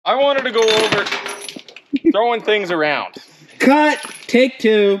I wanted to go over throwing things around. Cut! Take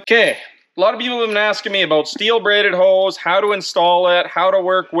two. Okay, a lot of people have been asking me about steel braided hose, how to install it, how to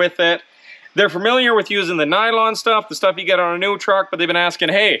work with it. They're familiar with using the nylon stuff, the stuff you get on a new truck, but they've been asking,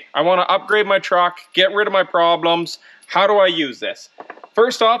 hey, I want to upgrade my truck, get rid of my problems. How do I use this?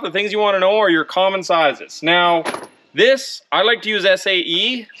 First off, the things you want to know are your common sizes. Now, this, I like to use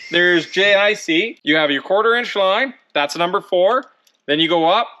SAE. There's JIC. You have your 1/4 inch line. That's number 4. Then you go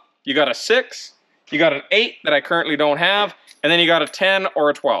up. You got a 6. You got an 8 that I currently don't have. And then you got a 10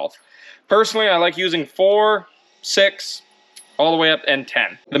 or a 12. Personally, I like using 4, 6, all the way up and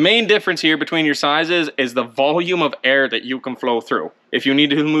 10. The main difference here between your sizes is the volume of air that you can flow through. If you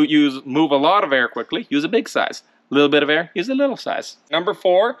need to move a lot of air quickly, use a big size. A little bit of air, use a little size. Number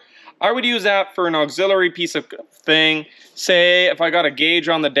 4, I would use that for an auxiliary piece of thing. Say if I got a gauge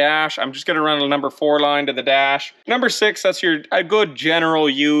on the dash, I'm just gonna run a number 4 line to the dash. Number 6, that's a good general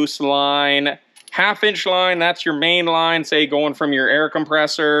use line. 1/2 inch line, that's your main line, say going from your air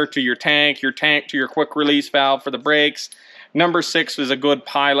compressor to your tank to your quick release valve for the brakes. Number 6 is a good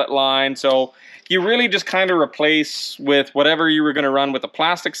pilot line. So you really just kind of replace with whatever you were gonna run with the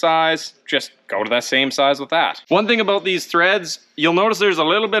plastic size, just go to that same size with that. One thing about these threads, you'll notice there's a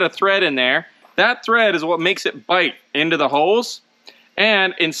little bit of thread in there. That thread is what makes it bite into the hose.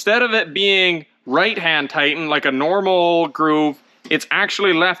 And instead of it being right hand tighten like a normal groove, it's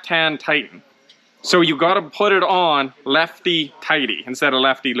actually left hand tighten. So you gotta put it on lefty tighty instead of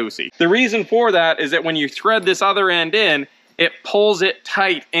lefty loosey. The reason for that is that when you thread this other end in, it pulls it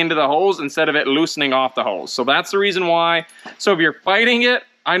tight into the hose instead of it loosening off the hose. So that's the reason why. So if you're fighting it,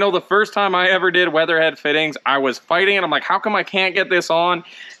 I know the first time I ever did weatherhead fittings, I was fighting it. I'm like, how come I can't get this on?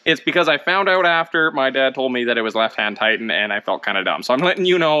 It's because I found out after my dad told me that it was left-hand tighten and I felt kind of dumb. So I'm letting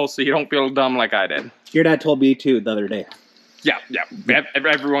you know so you don't feel dumb like I did. Your dad told me too the other day. Yeah.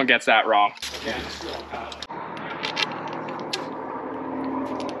 Everyone gets that wrong. Yeah.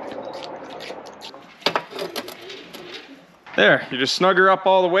 There, you just snug her up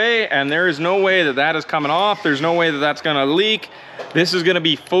all the way and there is no way that that is coming off. There's no way that that's gonna leak. This is gonna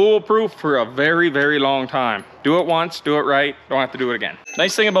be foolproof for a very, very long time. Do it once, do it right, don't have to do it again.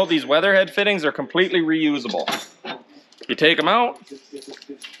 Nice thing about these weatherhead fittings, they're completely reusable. You take them out,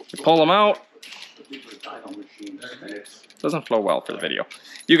 you pull them out. Doesn't flow well for the video.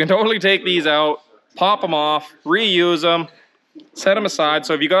 You can totally take these out, pop them off, reuse them, set them aside.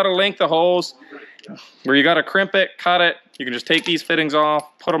 So if you got a length of hose where you got to crimp it, cut it, you can just take these fittings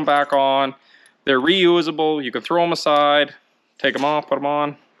off, put them back on. They're reusable. You can throw them aside, take them off, put them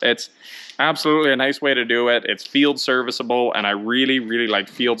on. It's absolutely a nice way to do it. It's field serviceable, and I really, really like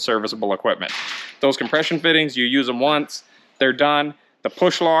field serviceable equipment. Those compression fittings, you use them once, they're done. The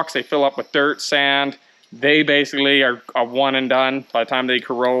push locks, they fill up with dirt, sand. They basically are a one and done by the time they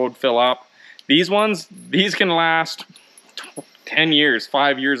corrode, fill up. These ones, these can last 10 years,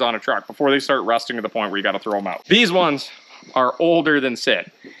 5 years on a truck before they start rusting to the point where you got to throw them out. These ones are older than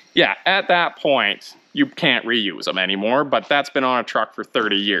sin. Yeah, at that point, you can't reuse them anymore, but that's been on a truck for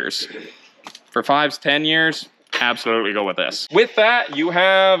 30 years. For 5 to 10 years, absolutely go with this. With that, you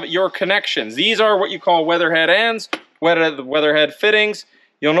have your connections. These are what you call weatherhead ends, weatherhead fittings.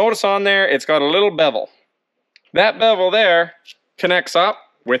 You'll notice on there, it's got a little bevel. That bevel there connects up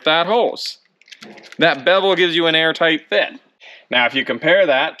with that hose. That bevel gives you an airtight fit. Now, if you compare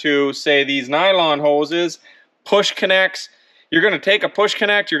that to, say, these nylon hoses, push connects, you're gonna take a push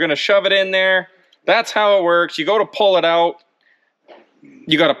connect, you're gonna shove it in there. That's how it works. You go to pull it out,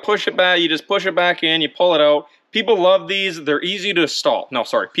 you gotta push it back, you just push it back in, you pull it out. People love these, they're easy to install. No,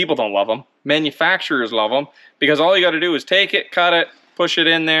 sorry, people don't love them. Manufacturers love them because all you gotta do is take it, cut it, push it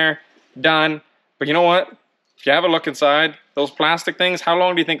in there, done. But you know what? If you have a look inside, those plastic things, how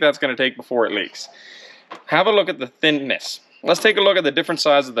long do you think that's gonna take before it leaks? Have a look at the thinness. Let's take a look at the different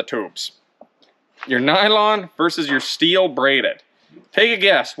sizes of the tubes. Your nylon versus your steel braided. Take a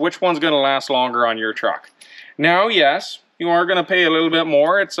guess, which one's gonna last longer on your truck? Now, yes, you are gonna pay a little bit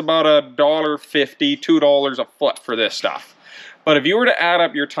more. It's about $1.50, $2 a foot for this stuff. But if you were to add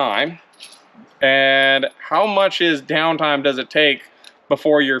up your time, and how much is downtime does it take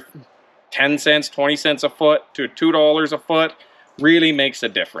before you're 10 cents, 20 cents a foot to $2 a foot, really makes a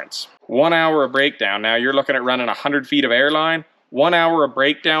difference. 1 hour of breakdown. Now you're looking at running 100 feet of AirLine. 1 hour of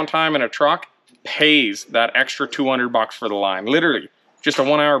breakdown time in a truck pays that extra 200 bucks for the line. Literally, just a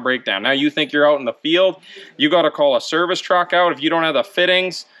 1 hour breakdown. Now you think you're out in the field, you got to call a service truck out if you don't have the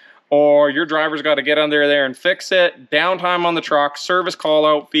fittings, or your driver's got to get under there and fix it. Downtime on the truck, service call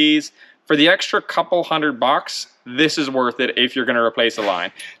out fees. For the extra couple $100 bucks, this is worth it if you're going to replace a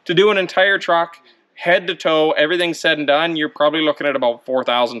line. To do an entire truck, head to toe, everything said and done, you're probably looking at about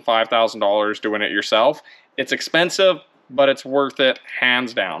 $4,000, $5,000 doing it yourself. It's expensive, but it's worth it,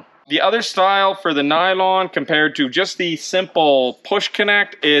 hands down. The other style for the nylon compared to just the simple push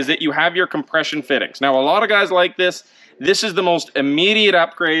connect is that you have your compression fittings. Now, a lot of guys like this. This is the most immediate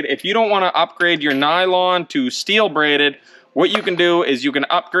upgrade. If you don't want to upgrade your nylon to steel braided, what you can do is you can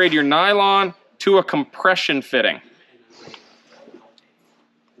upgrade your nylon to a compression fitting.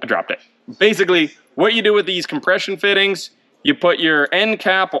 I dropped it. Basically, what you do with these compression fittings, you put your end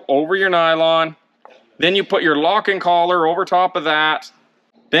cap over your nylon, then you put your locking collar over top of that,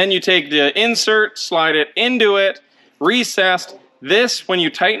 then you take the insert, slide it into it, recessed. This, when you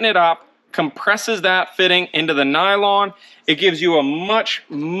tighten it up, compresses that fitting into the nylon. It gives you a much,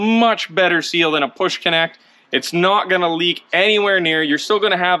 much better seal than a push connect. It's not going to leak anywhere near. You're still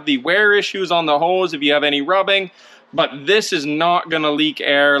going to have the wear issues on the hose if you have any rubbing, but this is not going to leak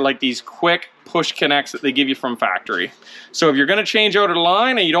air like these quick push connects that they give you from factory. So if you're going to change out a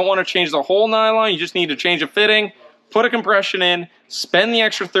line and you don't want to change the whole nylon, you just need to change a fitting, put a compression in, spend the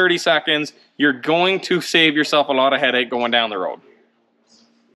extra 30 seconds, you're going to save yourself a lot of headache going down the road.